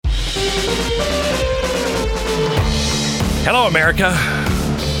Hello, America.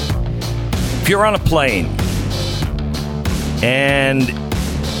 If you're on a plane and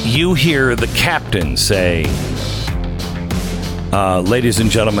you hear the captain say, ladies and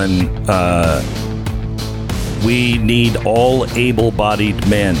gentlemen, we need all able-bodied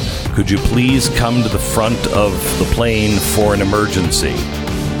men. Could you please come to the front of the plane for an emergency?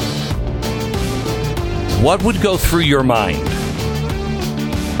 What would go through your mind?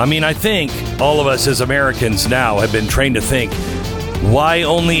 I mean, I think all of us as Americans now have been trained to think, why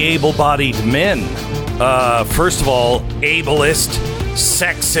only able-bodied men? First of all, ableist,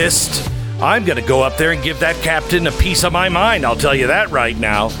 sexist. I'm going to go up there and give that captain a piece of my mind. I'll tell you that right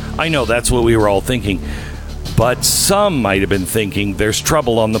now. I know that's what we were all thinking. But some might have been thinking there's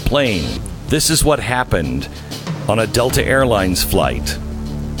trouble on the plane. This is what happened on a Delta Airlines flight.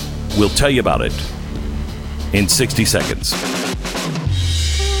 We'll tell you about it in 60 seconds.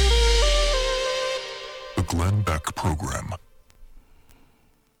 The Glenn Beck Program.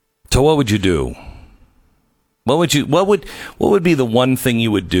 So what would you do? What would be the one thing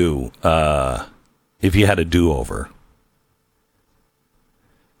you would do if you had a do-over?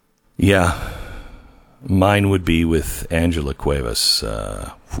 Yeah. Mine would be with Angela Cuevas.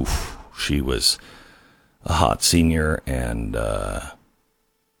 She was a hot senior, and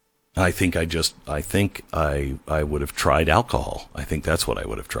I think I would have tried alcohol. I think that's what I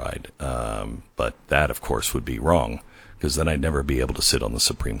would have tried. But that, of course, would be wrong, because then I'd never be able to sit on the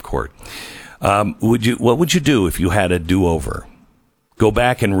Supreme Court. What would you do if you had a do-over? Go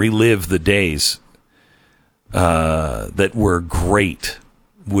back and relive the days that were great.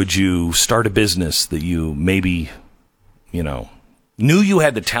 Would you start a business that you maybe, knew you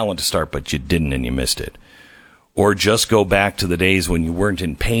had the talent to start, but you didn't and you missed it? Or just go back to the days when you weren't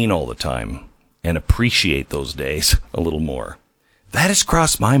in pain all the time and appreciate those days a little more? That has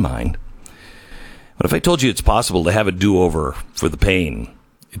crossed my mind. But if I told you it's possible to have a do-over for the pain,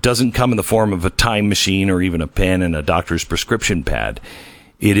 it doesn't come in the form of a time machine or even a pen and a doctor's prescription pad.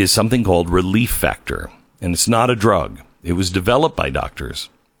 It is something called Relief Factor, and it's not a drug. It was developed by doctors.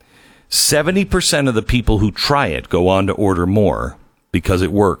 70% of the people who try it go on to order more because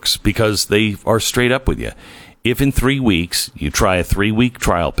it works, because they are straight up with you. If in 3 weeks you try a 3-week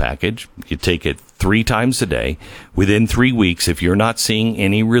trial package, you take it 3 times a day, within 3 weeks, if you're not seeing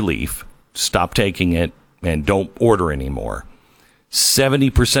any relief, stop taking it and don't order anymore.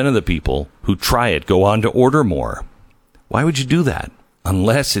 70% of the people who try it go on to order more. Why would you do that?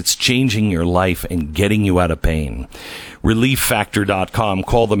 Unless it's changing your life and getting you out of pain. ReliefFactor.com.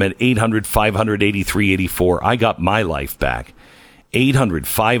 Call them at 800-500-8384. I got my life back.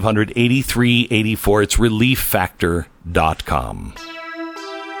 800-500-8384. It's ReliefFactor.com.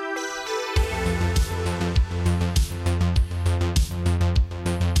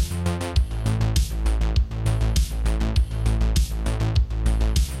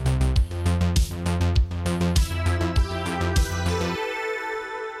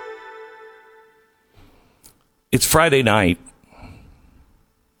 It's Friday night.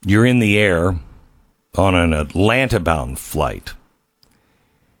 You're in the air on an Atlanta-bound flight.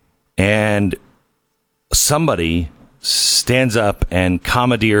 And somebody stands up and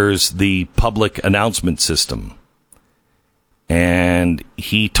commandeers the public announcement system. And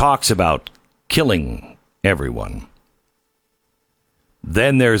he talks about killing everyone.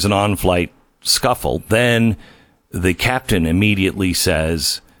 Then there's an on-flight scuffle. Then the captain immediately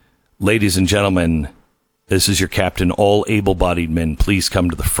says, ladies and gentlemen, this is your captain. All able-bodied men, please come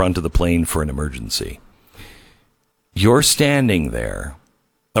to the front of the plane for an emergency. You're standing there,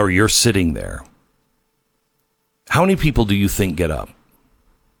 or you're sitting there. How many people do you think get up?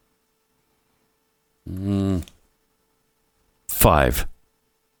 5.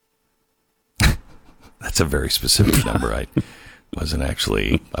 That's a very specific number. I was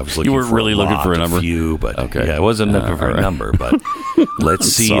looking you weren't for really looking for a number? Few, but okay. Yeah, I wasn't looking for a number, but let's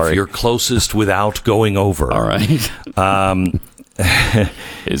see if you're closest without going over. All right.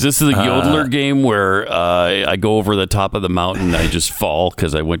 Is this the Yodeler game where I go over the top of the mountain and I just fall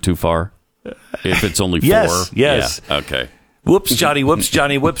because I went too far? If it's only 4? Yes. Yeah. Okay. Whoops, Johnny, whoops,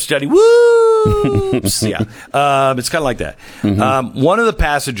 Johnny, whoops, Johnny, whoops. Yeah. It's kind of like that. Mm-hmm. One of the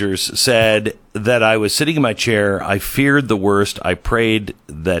passengers said that I was sitting in my chair. I feared the worst. I prayed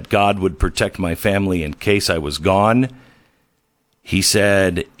that God would protect my family in case I was gone. He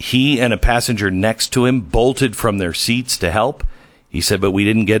said he and a passenger next to him bolted from their seats to help. He said, but we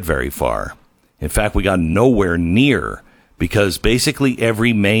didn't get very far. In fact, we got nowhere near because basically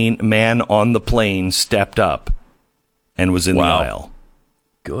every man on the plane stepped up and was in the aisle.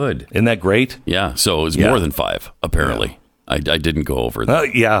 Good. Isn't that great? Yeah. So it was more than 5, apparently. I didn't go over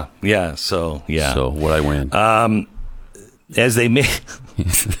that. Yeah. So what I win? As they made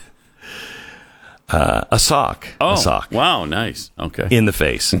a sock. Oh, a sock. Wow, nice. Okay. In the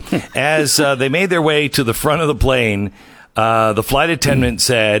face. As they made their way to the front of the plane, the flight attendant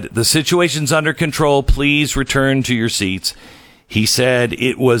said, "The situation's under control. Please return to your seats." He said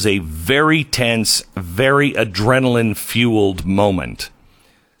it was a very tense, very adrenaline-fueled moment,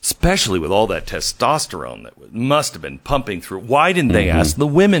 especially with all that testosterone that must have been pumping through. Why didn't they ask the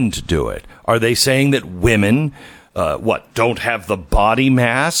women to do it? Are they saying that women, don't have the body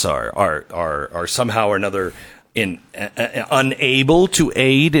mass, are somehow or another unable to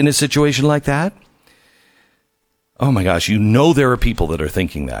aid in a situation like that? Oh my gosh, there are people that are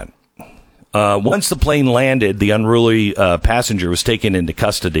thinking that. Once the plane landed, the unruly passenger was taken into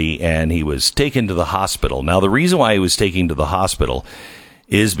custody and he was taken to the hospital. Now, the reason why he was taken to the hospital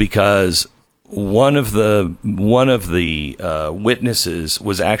is because one of the witnesses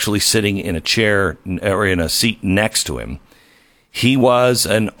was actually sitting in a chair or in a seat next to him. He was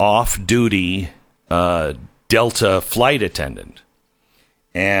an off-duty Delta flight attendant,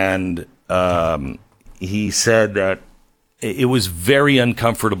 and he said that it was very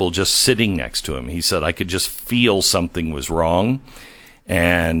uncomfortable just sitting next to him. He said, I could just feel something was wrong.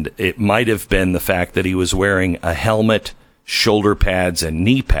 And it might have been the fact that he was wearing a helmet, shoulder pads, and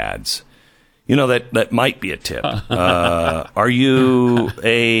knee pads. That might be a tip. Are you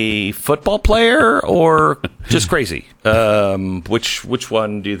a football player or just crazy? Which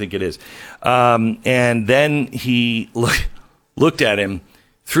one do you think it is? And then he looked at him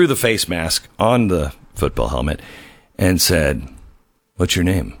through the face mask on the football helmet and said, "What's your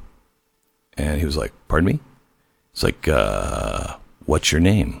name?" And he was like, "Pardon me?" It's like, "What's your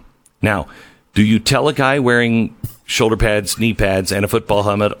name?" Now, do you tell a guy wearing shoulder pads, knee pads, and a football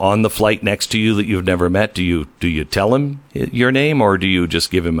helmet on the flight next to you that you've never met? Do you tell him your name, or do you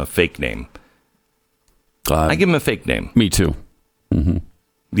just give him a fake name? I give him a fake name. Me too. Mm-hmm.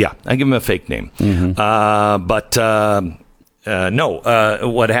 Yeah, I give him a fake name. Mm-hmm. No,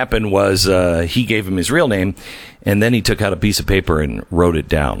 what happened was he gave him his real name, and then he took out a piece of paper and wrote it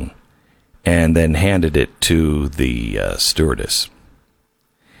down, and then handed it to the stewardess.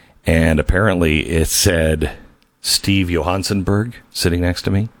 And apparently it said, Steve Johansenberg, sitting next to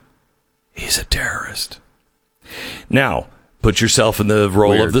me. He's a terrorist. Now, put yourself in the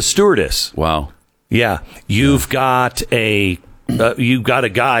role of the stewardess. Wow. Yeah, you've got a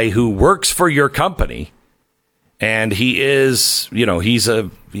guy who works for your company. And he is, he's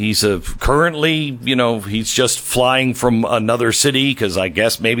currently, he's just flying from another city because I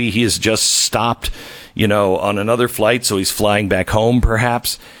guess maybe he has just stopped, on another flight. So he's flying back home,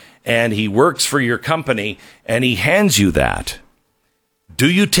 perhaps. And he works for your company and he hands you that. Do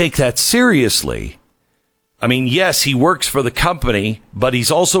you take that seriously? I mean, yes, he works for the company, but he's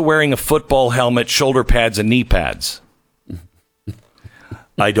also wearing a football helmet, shoulder pads, and knee pads.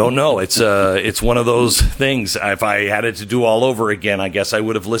 I don't know. It's one of those things. If I had it to do all over again, I guess I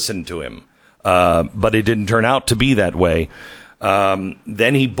would have listened to him. But it didn't turn out to be that way.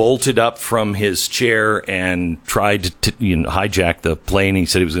 Then he bolted up from his chair and tried to hijack the plane. He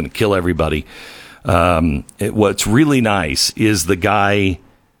said he was going to kill everybody. What's really nice is the guy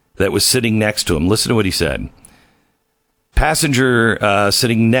that was sitting next to him. Listen to what he said. Passenger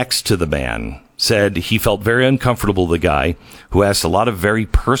sitting next to the man said he felt very uncomfortable, the guy who asked a lot of very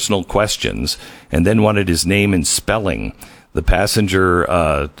personal questions and then wanted his name and spelling. The passenger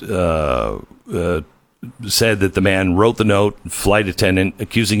said that the man wrote the note, flight attendant,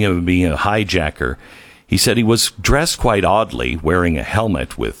 accusing him of being a hijacker. He said he was dressed quite oddly, wearing a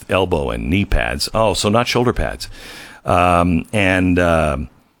helmet with elbow and knee pads. Oh, so not shoulder pads.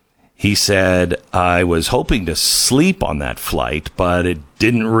 He said, I was hoping to sleep on that flight, but it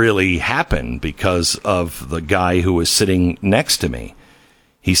didn't really happen because of the guy who was sitting next to me.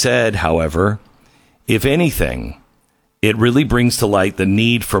 He said, however, if anything, it really brings to light the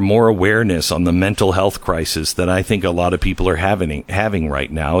need for more awareness on the mental health crisis that I think a lot of people are having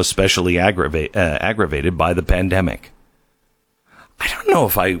right now, especially aggravated by the pandemic. I don't know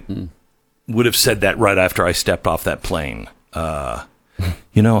if I would have said that right after I stepped off that plane.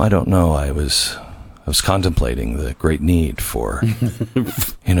 I don't know. I was contemplating the great need for,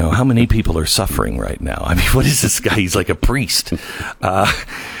 how many people are suffering right now? I mean, what is this guy? He's like a priest.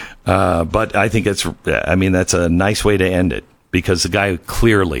 But I think that's a nice way to end it because the guy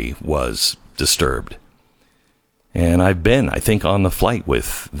clearly was disturbed. And I've been, I think, on the flight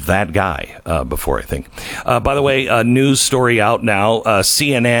with that guy before, I think. By the way, a news story out now.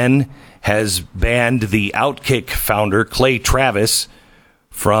 CNN has banned the Outkick founder, Clay Travis,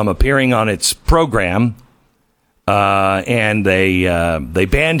 from appearing on its program And they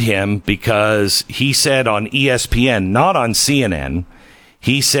banned him because he said on ESPN, not on CNN,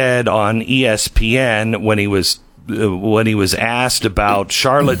 he said on ESPN when he was asked about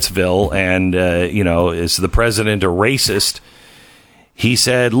Charlottesville and is the president a racist? He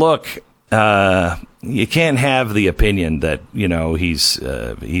said, "Look, you can't have the opinion that he's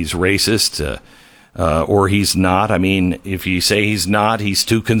racist or he's not. I mean, if you say he's not, he's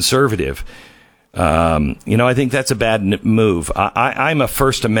too conservative." I think that's a bad move. I'm a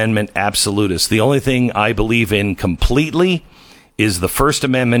First Amendment absolutist. The only thing I believe in completely is the First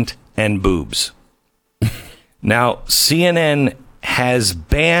Amendment and boobs. Now, CNN has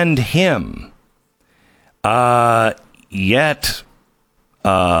banned him, yet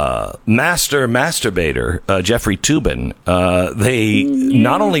master masturbator Jeffrey Toobin, they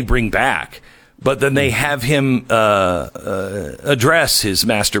not only bring back, but then they have him address his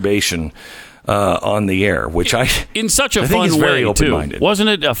masturbation on the air, which in such a fun way, very open-minded. Too. Wasn't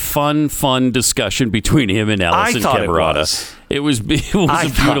it a fun discussion between him and Alison Camerata? It was a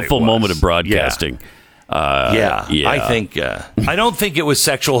beautiful moment of broadcasting. Yeah. I think I don't think it was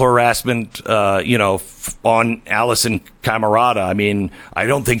sexual harassment on Alison Camerata. I mean, I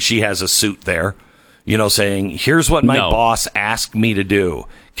don't think she has a suit there, saying, "Here's what my boss asked me to do.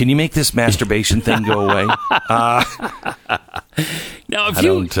 Can you make this masturbation thing go away?" Now,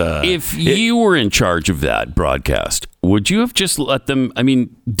 if you were in charge of that broadcast, would you have just let them? I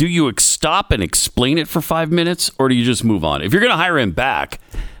mean, do you stop and explain it for 5 minutes, or do you just move on? If you're going to hire him back,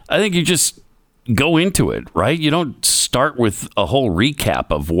 I think you just go into it, right? You don't start with a whole recap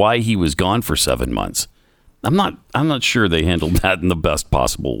of why he was gone for 7 months. I'm not sure they handled that in the best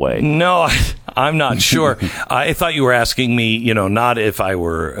possible way. No, I'm not sure. I thought you were asking me, not if I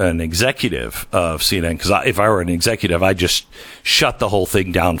were an executive of CNN, because if I were an executive, I'd just shut the whole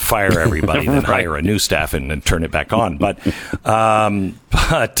thing down, fire everybody, then hire a new staff and turn it back on. But I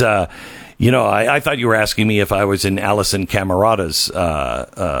thought you were asking me if I was in Alison Camerata's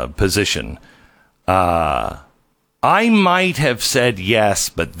position. I might have said yes,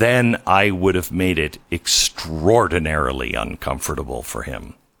 but then I would have made it extraordinarily uncomfortable for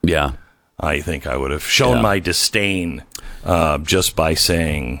him. Yeah. I think I would have shown my disdain just by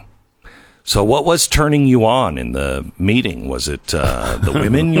saying, "So what was turning you on in the meeting? Was it the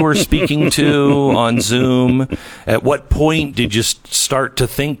women you were speaking to on Zoom? At what point did you start to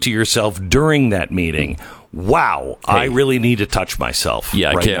think to yourself during that meeting, wow, I really need to touch myself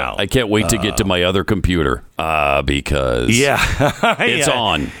now. I can't wait to get to my other computer because it's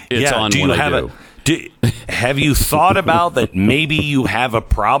on. It's on when I do. Have you thought about that maybe you have a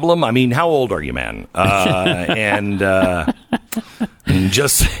problem? I mean, how old are you, man? I'm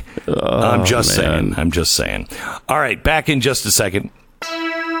just saying. All right, back in just a second.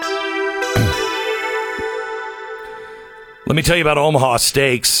 Let me tell you about Omaha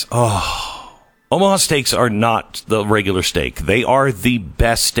Steaks. Omaha Steaks are not the regular steak. They are the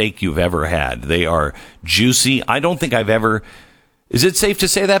best steak you've ever had. They are juicy. I don't think I've ever... Is it safe to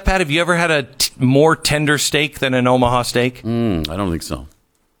say that, Pat? Have you ever had a more tender steak than an Omaha steak? I don't think so.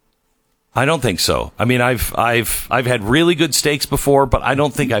 I don't think so. I mean, I've had really good steaks before, but I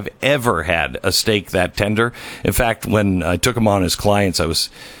don't think I've ever had a steak that tender. In fact, when I took them on as clients,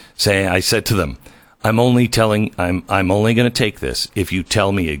 I said to them, I'm only going to take this if you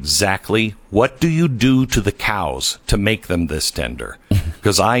tell me exactly what do you do to the cows to make them this tender,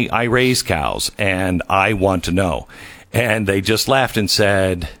 because I raise cows and I want to know. And they just laughed and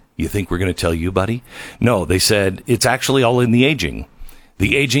said, "You think we're going to tell you, buddy?" No, they said it's actually all in the aging.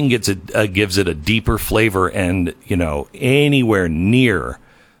 The aging gives it a deeper flavor, and anywhere near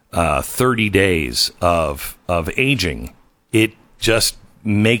 30 days of aging, it just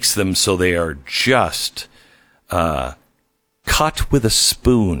makes them so they are just cut with a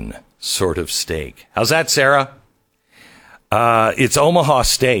spoon sort of steak. How's that, Sarah? It's Omaha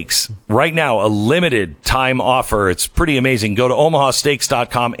Steaks. Right now, a limited time offer. It's pretty amazing. Go to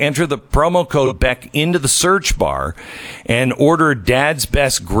omahasteaks.com, enter the promo code Beck into the search bar, and order Dad's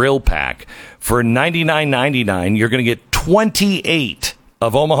Best Grill Pack. For $99.99, you're going to get 28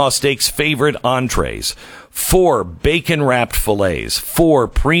 of Omaha Steaks' favorite entrees, 4 bacon-wrapped fillets, 4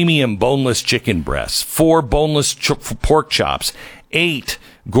 premium boneless chicken breasts, 4 boneless pork chops, 8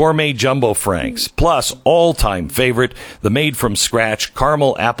 gourmet jumbo franks, plus all-time favorite, the made-from-scratch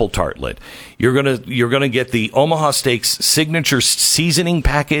caramel apple tartlet. You're gonna get the Omaha Steaks signature seasoning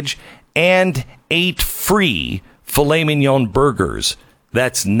package and 8 free filet mignon burgers.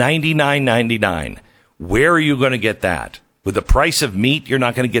 That's $99.99. Where are you going to get that? With the price of meat, you're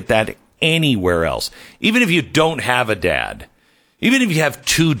not going to get that anywhere else. Even if you don't have a dad, even if you have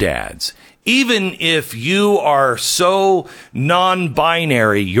 2 dads, Even if you are so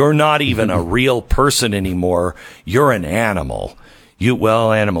non-binary, you're not even a real person anymore. You're an animal.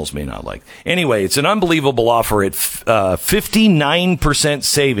 Animals may not like. Anyway, it's an unbelievable offer at 59%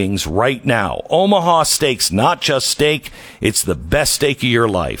 savings right now. Omaha Steaks, not just steak. It's the best steak of your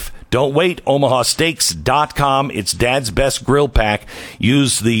life. Don't wait. OmahaSteaks.com. It's Dad's Best Grill Pack.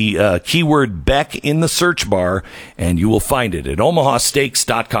 Use the keyword Beck in the search bar, and you will find it at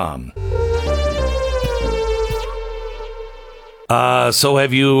OmahaSteaks.com. So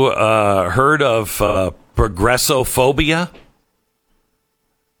have you heard of progressophobia?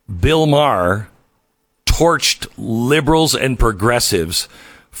 Bill Maher torched liberals and progressives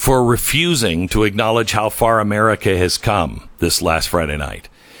for refusing to acknowledge how far America has come this last Friday night.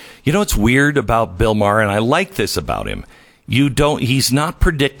 You know what's weird about Bill Maher, and I like this about him? He's not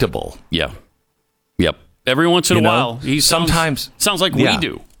predictable. Yeah. Yep. Every once in a while, he sounds like we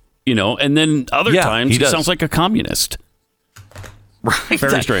do, and then other times he sounds like a communist. Right.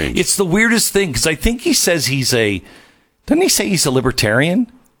 Very strange. It's the weirdest thing, because I think he says doesn't he say he's a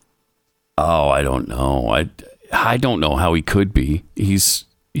libertarian? Oh, I don't know. I don't know how he could be. He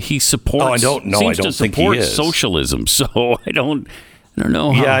supports. Oh, I don't know. I don't think he is. Socialism. So I don't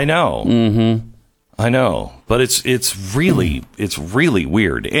know. How. Yeah, I know. Mm-hmm. I know, but it's really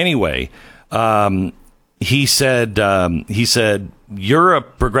weird. Anyway, he said you're a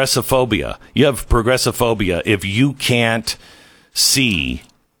progressophobia. You have progressophobia if you can't see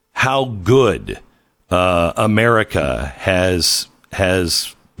how good America has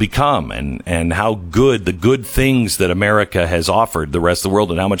become and how good the good things that America has offered the rest of the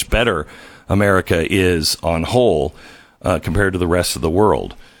world, and how much better America is on whole compared to the rest of the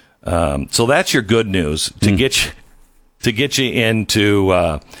world. So that's your good news to get you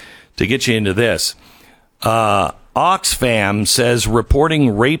into this. Oxfam says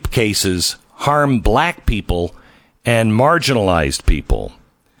reporting rape cases harm black people and marginalized people.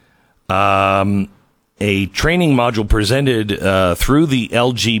 A training module presented through the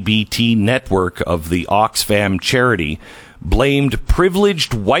LGBT network of the Oxfam charity blamed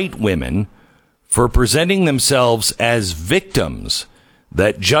privileged white women for presenting themselves as victims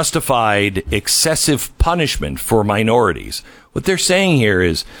that justified excessive punishment for minorities. What they're saying here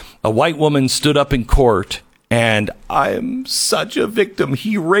is a white woman stood up in court and I'm such a victim.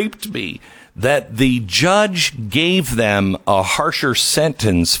 He raped me. That the judge gave them a harsher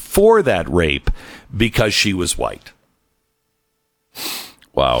sentence for that rape because she was white.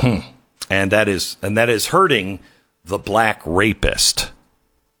 Wow. And that is hurting the black rapist.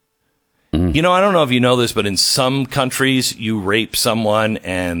 I don't know if you know this, but in some countries you rape someone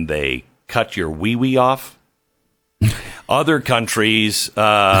and they cut your wee-wee off. Other countries,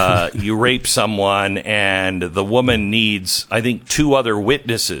 you rape someone and the woman needs, I think, 2 other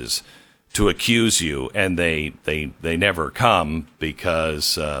witnesses to accuse you, and they never come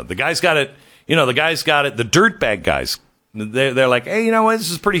because the guy's got it. The dirtbag guys. They're like, hey, you know what? This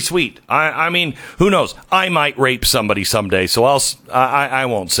is pretty sweet. I mean, who knows? I might rape somebody someday, so I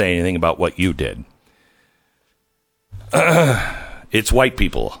won't say anything about what you did. It's white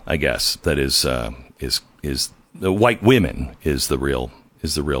people, I guess. That is the white women is the real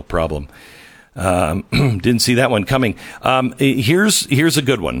problem. Didn't see that one coming. Here's a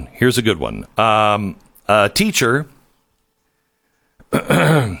good one.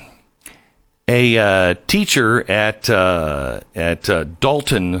 A teacher, at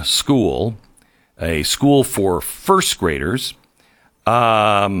Dalton School, a school for first graders,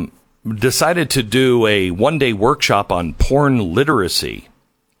 decided to do a one-day workshop on porn literacy,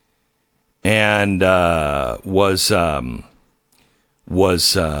 and was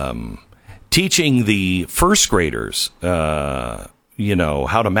teaching the first graders, how to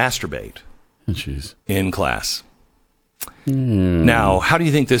masturbate in class. Now, how do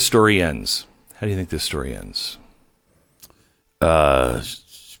you think this story ends?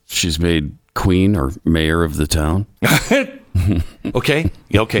 She's made queen or mayor of the town. Okay,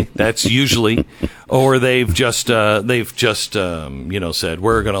 that's usually, or they've just said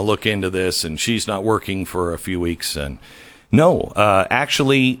we're going to look into this, and she's not working for a few weeks, and no,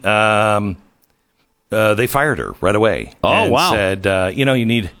 actually, they fired her right away. Oh, and wow! Said you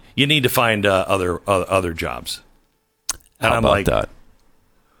need to find other jobs. And How I'm about like, that?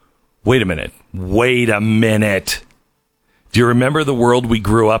 Wait a minute. Do you remember the world we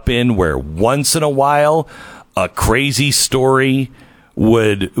grew up in, where once in a while a crazy story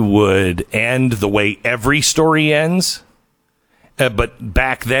would end the way every story ends? But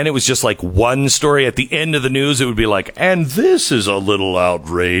back then it was just like one story at the end of the news. It would be like, and this is a little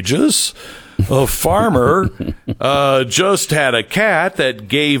outrageous. a farmer just had a cat that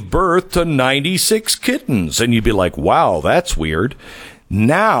gave birth to 96 kittens. And you'd be like, wow, that's weird.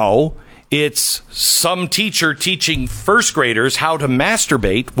 Now it's some teacher teaching first graders how to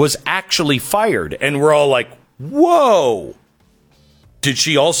masturbate was actually fired. And we're all like, whoa, did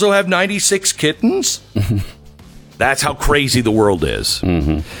she also have 96 kittens? That's how crazy the world is.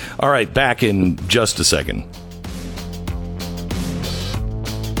 All right, back in just a second.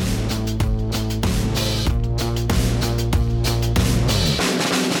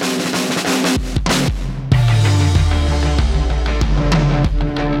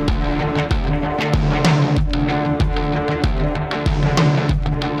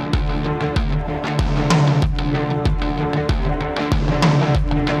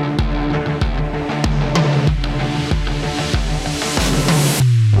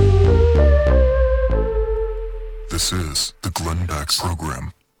 This is the Glenn Beck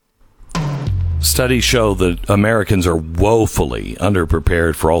Program. Studies show that Americans are woefully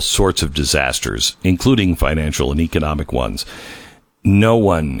underprepared for all sorts of disasters, including financial and economic ones. No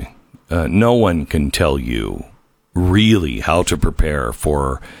one can tell you really how to prepare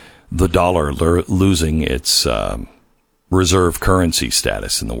for the dollar losing its reserve currency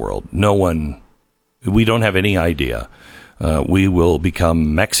status in the world. No one. We don't have any idea. We will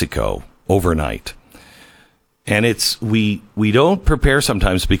become Mexico overnight. And we don't prepare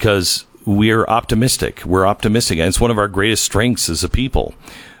sometimes because we're optimistic. We're optimistic, and it's one of our greatest strengths as a people.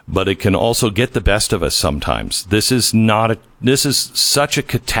 But it can also get the best of us sometimes. This is such a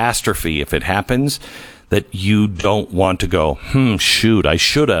catastrophe if it happens that you don't want to go, shoot, I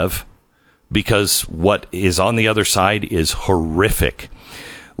should have, because what is on the other side is horrific.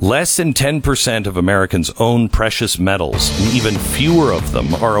 Less than 10% of Americans own precious metals, and even fewer of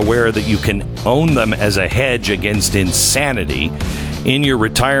them are aware that you can own them as a hedge against insanity in your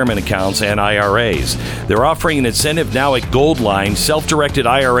retirement accounts and IRAs. They're offering an incentive now at Goldline, self-directed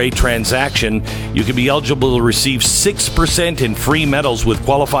IRA transaction. You can be eligible to receive 6% in free metals with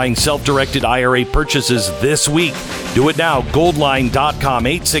qualifying self-directed IRA purchases this week. Do it now. Goldline.com,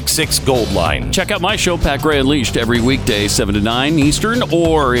 866-GOLDLINE. Check out my show, Pat Gray Unleashed, every weekday, 7 to 9 Eastern,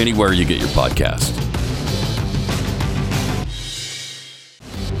 or anywhere you get your podcast.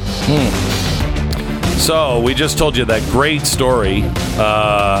 So, we just told you that great story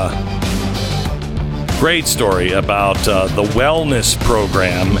about the wellness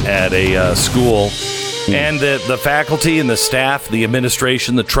program at a school. And the faculty and the staff, the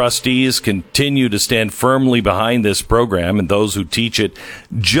administration, the trustees continue to stand firmly behind this program and those who teach it,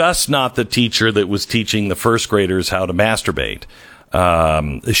 just not the teacher that was teaching the first graders how to masturbate.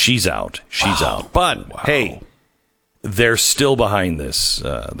 She's out. But, hey, they're still behind this.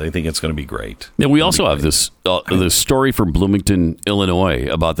 They think it's going to be great. And we also have this story from Bloomington, Illinois,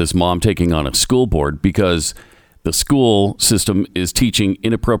 about this mom taking on a school board because the school system is teaching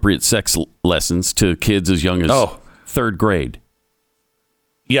inappropriate sex lessons to kids as young as third grade.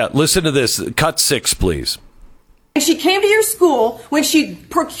 Yeah, listen to this. Cut 6, please. She came to your school when she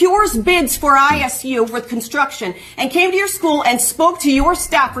procures bids for ISU with construction and came to your school and spoke to your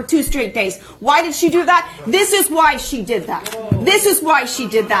staff for 2 straight days. Why did she do that? This is why she did that. This is why she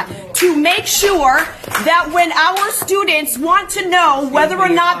did that. To make sure that when our students want to know whether or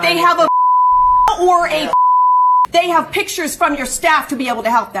not they have a or a they have pictures from your staff to be able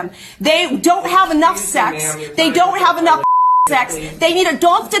to help them. They don't have enough sex. They don't have enough sex. They need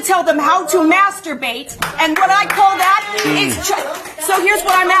adults to tell them how to masturbate. And what I call that is so here's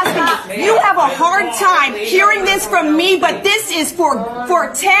what I'm asking you. You have a hard time hearing this from me, but this is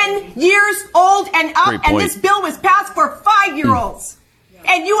for 10 years old and up, and this bill was passed for 5-year-olds.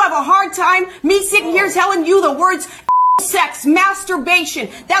 And you have a hard time me sitting here telling you the words sex, masturbation.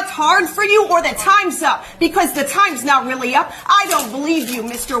 That's hard for you, or the time's up, because the time's not really up. I don't believe you,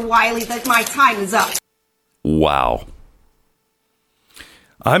 Mr. Wiley, that my time is up. Wow.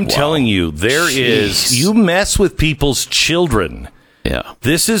 I'm telling you, you mess with people's children. Yeah.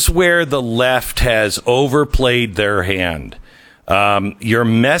 This is where the left has overplayed their hand. You're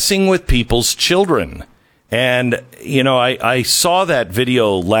messing with people's children. And, you know, I saw that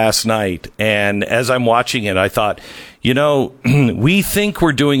video last night, and as I'm watching it, I thought, you know, we think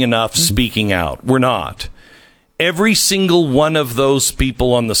we're doing enough speaking out. We're not. Every single one of those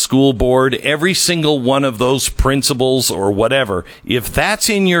people on the school board, every single one of those principals or whatever, if that's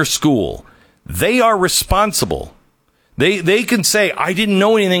in your school, they are responsible. They can say, I didn't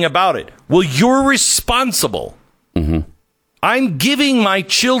know anything about it. Well, you're responsible. Mm-hmm. I'm giving my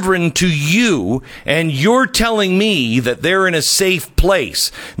children to you, and you're telling me that they're in a safe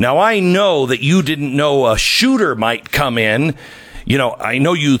place. Now, I know that you didn't know a shooter might come in I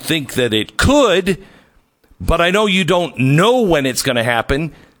know you think that it could, but I know you don't know when it's going to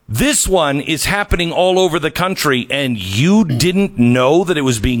happen. This one is happening all over the country, and you didn't know that it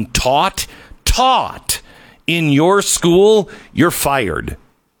was being taught in your school. You're fired.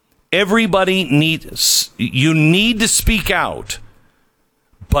 Everybody you need to speak out,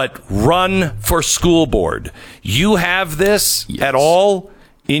 but run for school board. You have this at all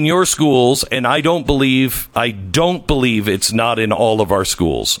in your schools, and I don't believe it's not in all of our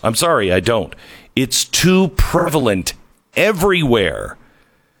schools. I'm sorry, I don't. It's too prevalent everywhere.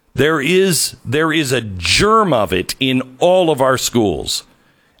 There is a germ of it in all of our schools,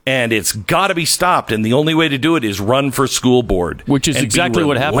 and it's got to be stopped. And the only way to do it is run for school board, which is exactly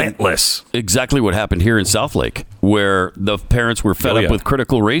what happened. Exactly what happened here in Southlake, where the parents were fed up with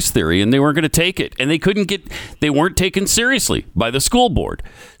critical race theory, and they weren't going to take it, and they weren't taken seriously by the school board.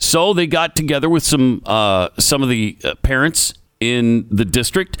 So they got together with some of the parents in the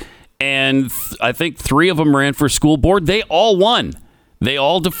district, and I think 3 of them ran for school board. They all won. They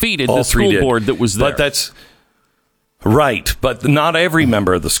all defeated the school board that was there. But that's right. But not every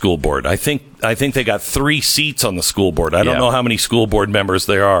member of the school board. I think they got 3 seats on the school board. I don't know how many school board members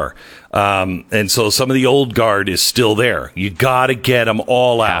there are. And so some of the old guard is still there. You got to get them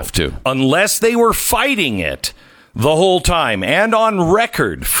all out. Have to. Unless they were fighting it the whole time and on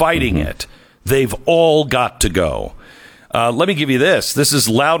record fighting it, they've all got to go. Let me give you this. This is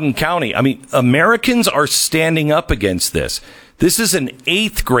Loudoun County. I mean, Americans are standing up against this. This is an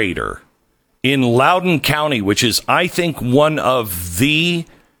 8th grader in Loudoun County, which is, I think, one of the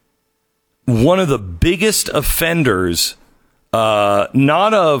biggest offenders,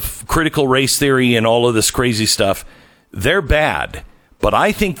 not of critical race theory and all of this crazy stuff. They're bad. But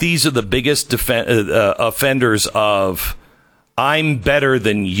I think these are the biggest offenders of, I'm better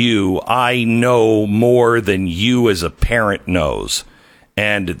than you. I know more than you as a parent knows.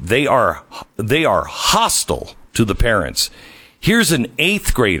 And they are hostile to the parents. Here's an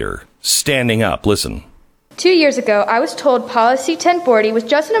 8th grader standing up. Listen. 2 years ago, I was told Policy 1040 was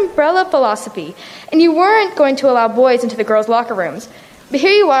just an umbrella philosophy, and you weren't going to allow boys into the girls' locker rooms. But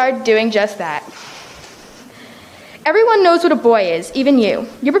here you are doing just that. Everyone knows what a boy is, even you.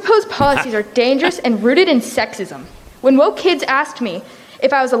 Your proposed policies are dangerous and rooted in sexism. When woke kids asked me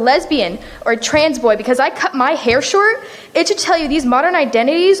if I was a lesbian or a trans boy because I cut my hair short, it should tell you these modern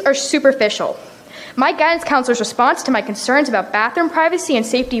identities are superficial. My guidance counselor's response to my concerns about bathroom privacy and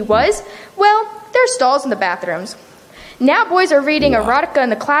safety was, well, there are stalls in the bathrooms. Now boys are reading erotica in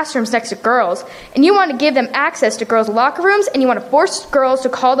the classrooms next to girls, and you want to give them access to girls' locker rooms, and you want to force girls to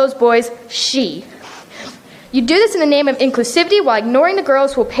call those boys she. You do this in the name of inclusivity while ignoring the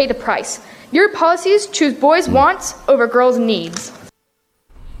girls who will pay the price. Your policies choose boys' wants over girls' needs.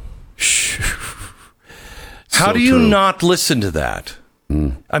 How do you not listen to that?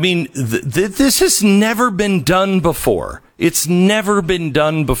 I mean, this has never been done before. It's never been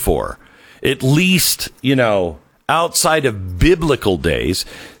done before. At least, outside of biblical days,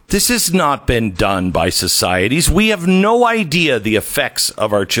 this has not been done by societies. We have no idea the effects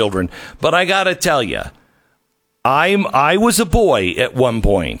of our children. But I got to tell you, I was a boy at one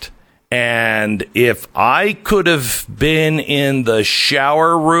point, and if I could have been in the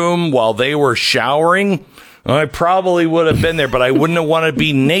shower room while they were showering, I probably would have been there, but I wouldn't have wanted to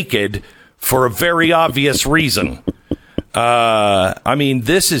be naked for a very obvious reason. I mean,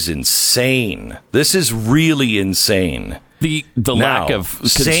 this is insane. This is really insane. The lack of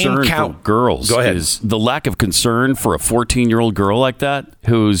concern for girls is the lack of concern for a 14-year-old girl like that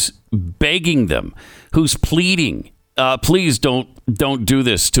who's begging them, who's pleading, please don't do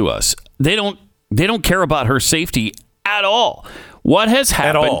this to us. They don't care about her safety at all. What has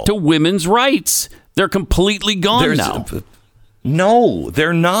happened to women's rights? They're completely gone now. No,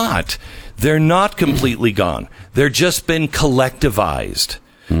 they're not. They're not completely gone. They're just been collectivized.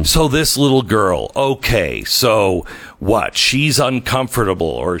 So this little girl, okay, so what? She's uncomfortable,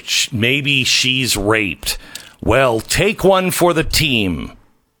 or maybe she's raped. Well, take one for the team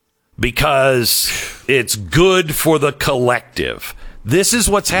because it's good for the collective. This is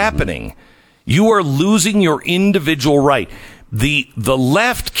what's happening. You are losing your individual right. The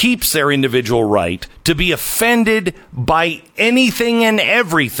left keeps their individual right to be offended by anything and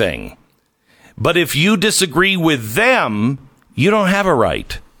everything. But if you disagree with them, you don't have a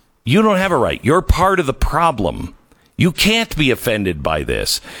right. You don't have a right. You're part of the problem. You can't be offended by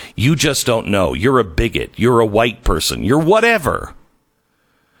this. You just don't know. You're a bigot. You're a white person. You're whatever.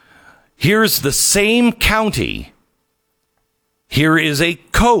 Here's the same county. Here is a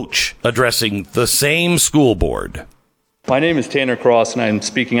coach addressing the same school board. My name is Tanner Cross, and I'm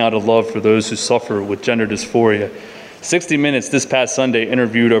speaking out of love for those who suffer with gender dysphoria. 60 Minutes this past Sunday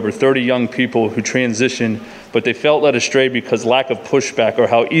interviewed over 30 young people who transitioned, but they felt led astray because lack of pushback or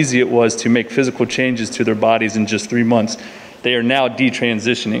how easy it was to make physical changes to their bodies in just 3 months. They are now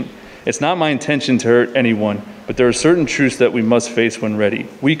detransitioning. It's not my intention to hurt anyone, but there are certain truths that we must face when ready.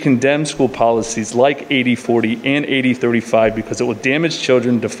 We condemn school policies like 80-40 and 80-35 because it will damage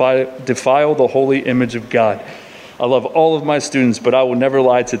children, defile the holy image of God. I love all of my students, but I will never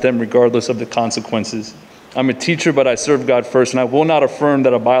lie to them regardless of the consequences. I'm a teacher, but I serve God first, and I will not affirm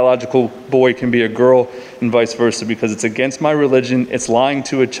that a biological boy can be a girl and vice versa because it's against my religion, it's lying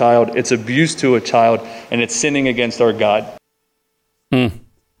to a child, it's abuse to a child, and it's sinning against our God.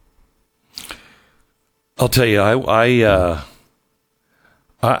 I'll tell you, I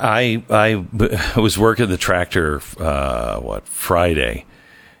was working the tractor, Friday,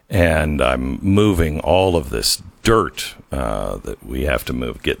 and I'm moving all of this dirt that we have to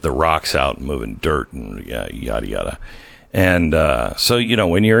move, get the rocks out and moving dirt and yada, yada. And so,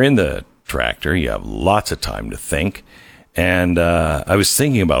 when you're in the tractor, you have lots of time to think. And I was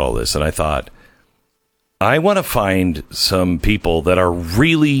thinking about all this, and I thought, I want to find some people that are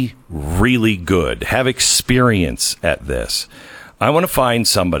really, really good, have experience at this. I want to find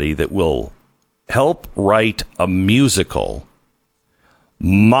somebody that will help write a musical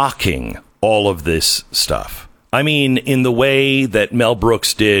mocking all of this stuff. I mean, in the way that Mel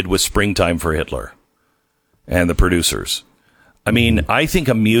Brooks did with Springtime for Hitler and the producers. I mean, I think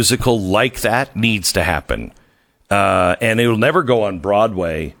a musical like that needs to happen. And it'll never go on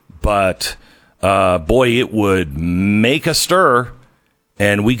Broadway, but boy, it would make a stir,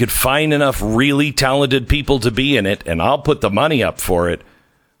 and we could find enough really talented people to be in it, and I'll put the money up for it.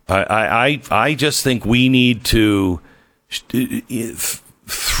 I just think we need to,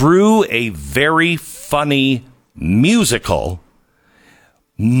 through a very funny musical,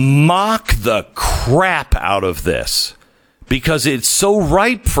 mock the crap out of this, because it's so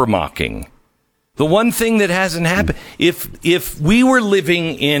ripe for mocking. The one thing that hasn't happened, if we were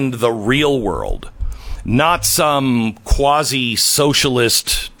living in the real world, not some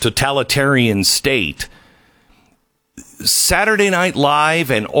quasi-socialist totalitarian state, Saturday Night Live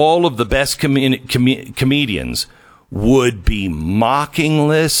and all of the best comedians would be mocking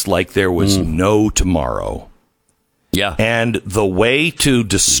this like there was no tomorrow. Yeah. And the way to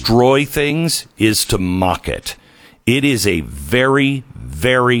destroy things is to mock it. It is a very,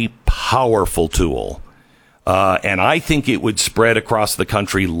 very powerful tool. And I think it would spread across the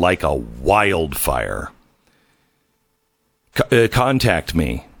country like a wildfire. Contact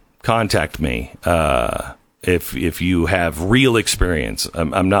me. If you have real experience.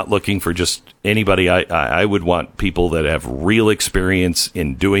 I'm not looking for just anybody. I would want people that have real experience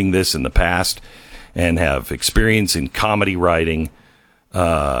in doing this in the past and have experience in comedy writing.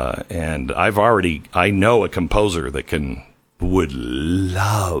 And I know a composer that would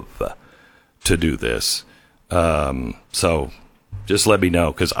love to do this. So just let me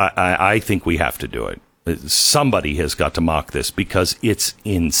know, because I think we have to do it. Somebody has got to mock this because it's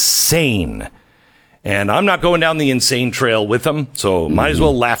insane. And I'm not going down the insane trail with them, so might as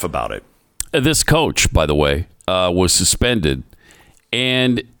well laugh about it. This coach, by the way, was suspended,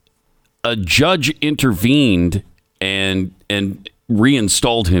 and a judge intervened and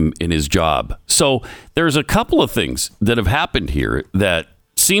reinstalled him in his job. So there's a couple of things that have happened here that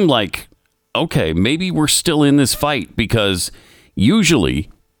seem like, okay, maybe we're still in this fight, because usually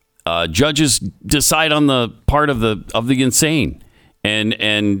judges decide on the part of the insane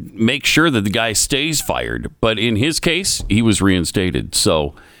and make sure that the guy stays fired. But in his case, he was reinstated.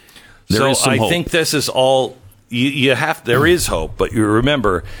 So there is some hope. I think this is all there is hope, but you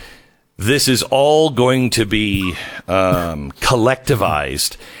remember, this is all going to be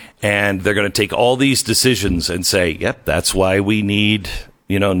collectivized, and they're going to take all these decisions and say, yep, that's why we need,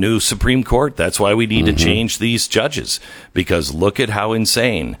 new Supreme Court. That's why we need to change these judges, because look at how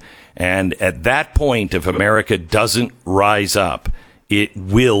insane. And at that point, if America doesn't rise up, it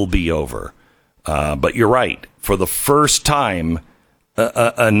will be over. But you're right. For the first time,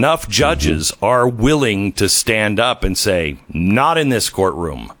 enough judges are willing to stand up and say, not in this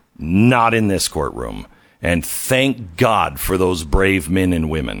courtroom. Not in this courtroom. And thank God for those brave men and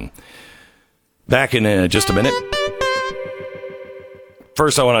women. Back in just a minute.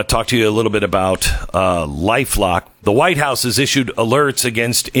 First, I want to talk to you a little bit about LifeLock. The White House has issued alerts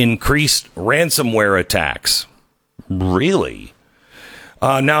against increased ransomware attacks. Really?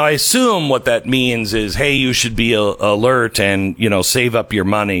 Now, I assume what that means is, hey, you should be alert and, save up your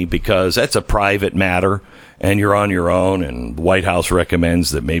money, because that's a private matter and you're on your own, and the White House recommends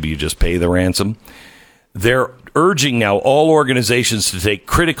that maybe you just pay the ransom. There urging now all organizations to take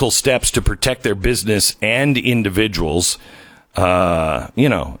critical steps to protect their business and individuals. And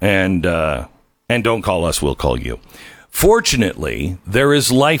don't call us, we'll call you. Fortunately, there is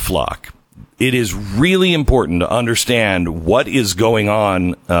LifeLock. It is really important to understand what is going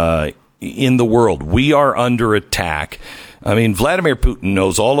on in the world. We are under attack. I mean, Vladimir Putin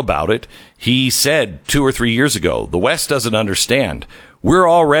knows all about it. He said 2 or 3 years ago, the West doesn't understand. We're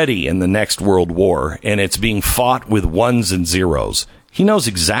already in the next world war, and it's being fought with ones and zeros. He knows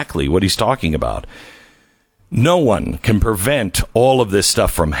exactly what he's talking about. No one can prevent all of this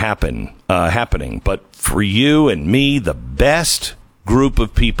stuff from happening. But for you and me, the best group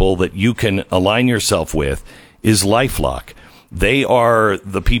of people that you can align yourself with is LifeLock. They are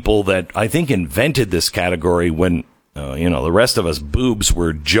the people that I think invented this category when, the rest of us boobs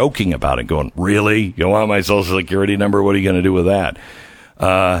were joking about it, going, really? You want my social security number? What are you going to do with that?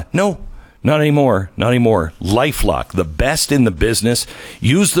 No. Not anymore. Not anymore. LifeLock, the best in the business.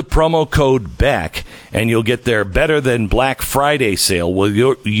 Use the promo code Beck, and you'll get their better than Black Friday sale.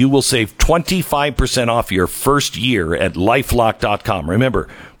 You will save 25% off your first year at LifeLock.com. Remember,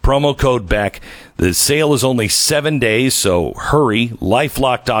 promo code Beck. The sale is only 7 days, so hurry.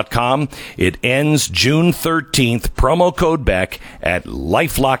 LifeLock.com. It ends June 13th. Promo code Beck at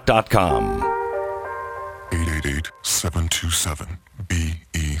LifeLock.com.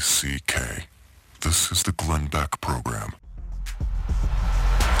 888-727-BECK. This is the Glenn Beck Program.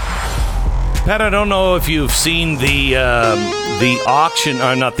 Pat, I don't know if you've seen the auction,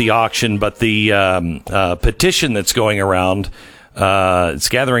 or not the auction, but the petition that's going around. It's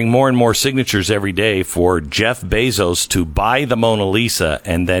gathering more and more signatures every day for Jeff Bezos to buy the Mona Lisa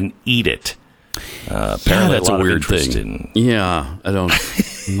and then eat it. Apparently that's a weird thing. I'm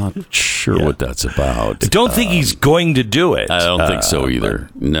not sure what that's about. I don't think he's going to do it. I don't think so either.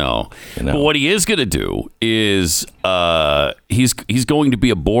 No. But what he is going to do is he's going to be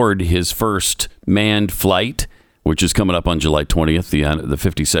aboard his first manned flight, which is coming up on July 20th, the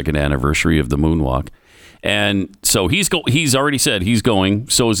 52nd anniversary of the moonwalk. And so he's already said he's going.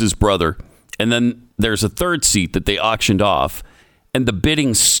 So is his brother. And then there's a third seat that they auctioned off, and the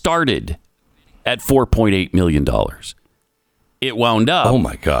bidding started at $4.8 million. It wound up. Oh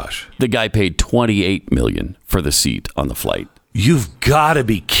my gosh! The guy paid $28 million for the seat on the flight. You've got to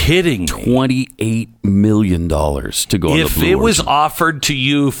be kidding me! $28 million to go on the Blue Origin. If it was offered to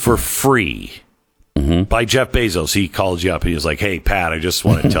you for free by Jeff Bezos, he calls you up. He was like, "Hey, Pat, I just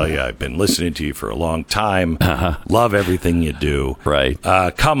want to tell you, I've been listening to you for a long time. Love everything you do. Right?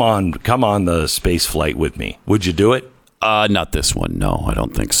 Come on the space flight with me. Would you do it? Not this one. No, I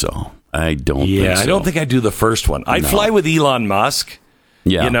don't think so. I don't think so. I don't think I'd do the first one. I'd fly with Elon Musk,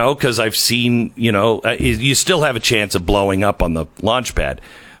 because I've seen, you still have a chance of blowing up on the launch pad.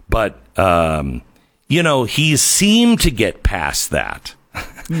 But, he seemed to get past that.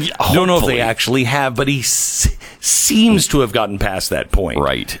 I don't know if they actually have, but he seems to have gotten past that point.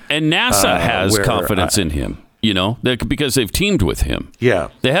 Right. And NASA has confidence in him, because they've teamed with him. Yeah.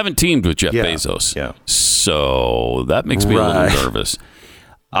 They haven't teamed with Jeff Bezos. Yeah. So that makes me a little nervous.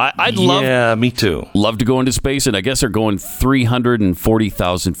 I'd love, me too. Love to go into space, and I guess they're going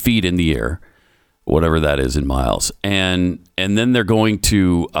 340,000 feet in the air, whatever that is in miles, and then they're going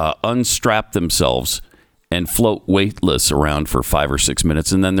to unstrap themselves and float weightless around for 5 or 6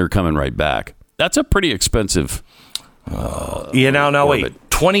 minutes, and then they're coming right back. That's a pretty expensive. Wait.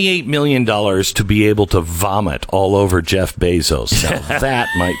 $28 million to be able to vomit all over Jeff Bezos. Now, that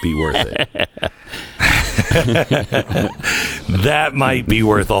might be worth it. That might be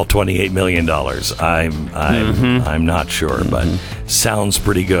worth all $28 million. I'm not sure, but sounds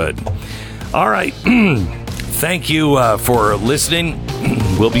pretty good. All right. Thank you for listening.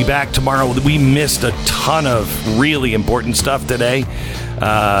 We'll be back tomorrow. We missed a ton of really important stuff today.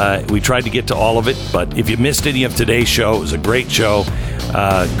 We tried to get to all of it, but if you missed any of today's show, it was a great show.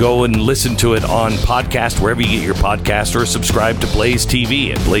 Go and listen to it on podcast, wherever you get your podcast, or subscribe to Blaze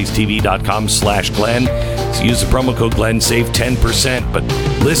TV at blazetv.com/Glenn. So use the promo code Glenn, save 10%. But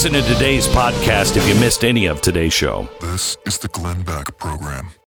listen to today's podcast if you missed any of today's show. This is the Glenn Beck Program.